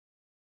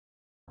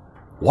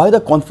Why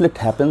the conflict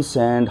happens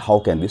and how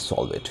can we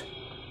solve it?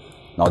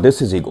 Now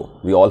this is ego,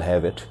 we all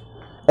have it,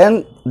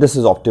 and this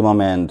is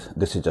optimum and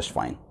this is just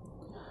fine.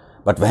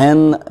 But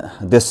when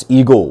this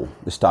ego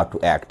start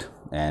to act,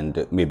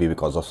 and maybe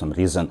because of some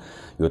reason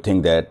you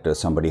think that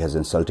somebody has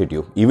insulted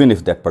you, even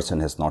if that person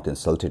has not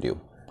insulted you,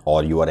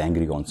 or you are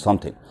angry on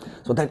something,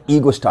 so that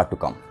ego start to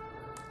come,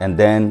 and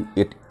then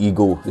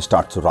ego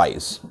starts to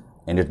rise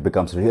and it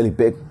becomes really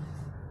big.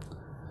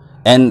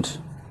 And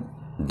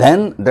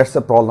then that's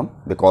the problem,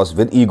 because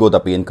with ego the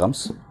pain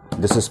comes.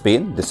 This is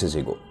pain, this is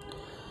ego,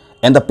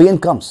 and the pain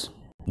comes,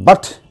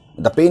 but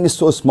the pain is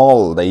so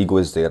small, the ego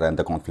is there and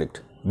the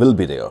conflict will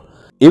be there.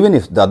 Even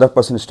if the other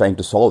person is trying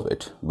to solve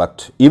it,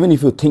 but even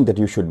if you think that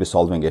you should be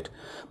solving it,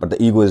 but the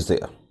ego is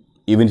there.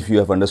 Even if you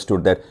have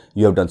understood that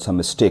you have done some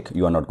mistake,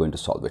 you are not going to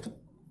solve it.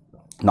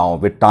 Now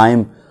with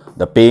time,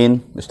 the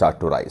pain will start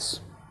to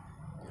rise.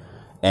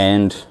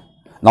 And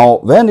now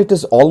when it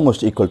is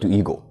almost equal to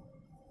ego,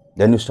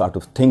 then you start to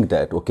think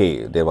that,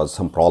 okay, there was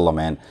some problem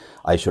and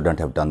I shouldn't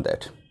have done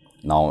that.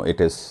 Now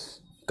it is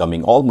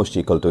coming almost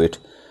equal to it.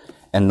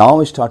 And now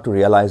we start to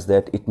realize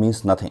that it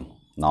means nothing.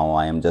 Now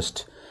I am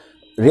just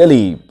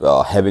really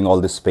having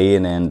all this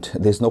pain and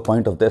there's no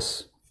point of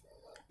this.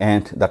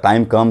 And the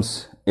time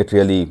comes, it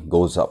really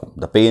goes up.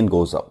 The pain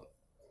goes up.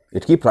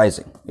 It keeps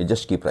rising. It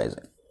just keeps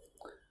rising.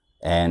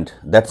 And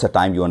that's the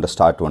time you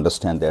start to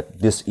understand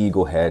that this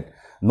ego had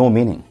no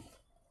meaning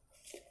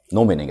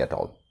at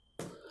all.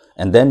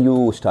 And then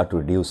you start to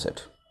reduce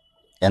it.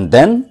 And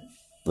then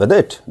with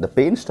it, the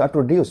pain start to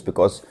reduce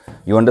because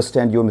you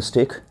understand your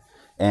mistake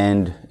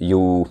and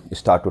you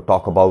start to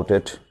talk about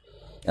it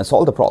and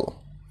solve the problem.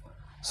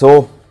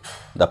 So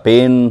the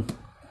pain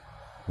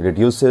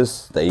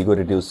reduces, the ego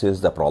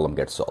reduces, the problem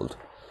gets solved.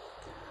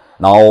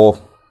 Now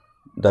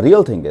the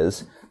real thing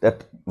is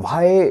that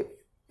why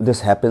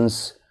this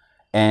happens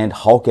and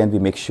how can we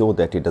make sure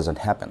that it doesn't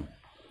happen.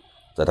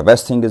 So the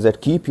best thing is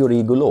that keep your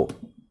ego low.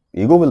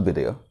 Ego will be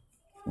there,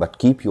 but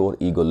keep your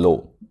ego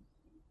low.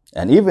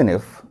 And even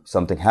if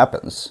something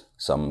happens,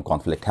 some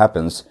conflict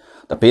happens,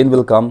 the pain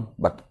will come,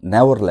 but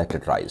never let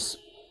it rise.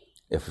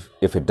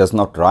 If it does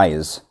not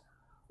rise,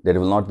 there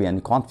will not be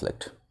any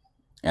conflict,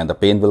 and the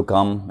pain will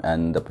come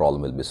and the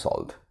problem will be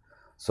solved.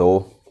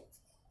 So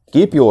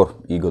keep your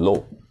ego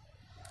low,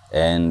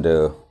 and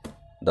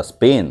thus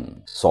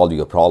pain solve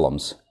your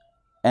problems,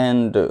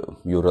 and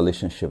your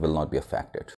relationship will not be affected.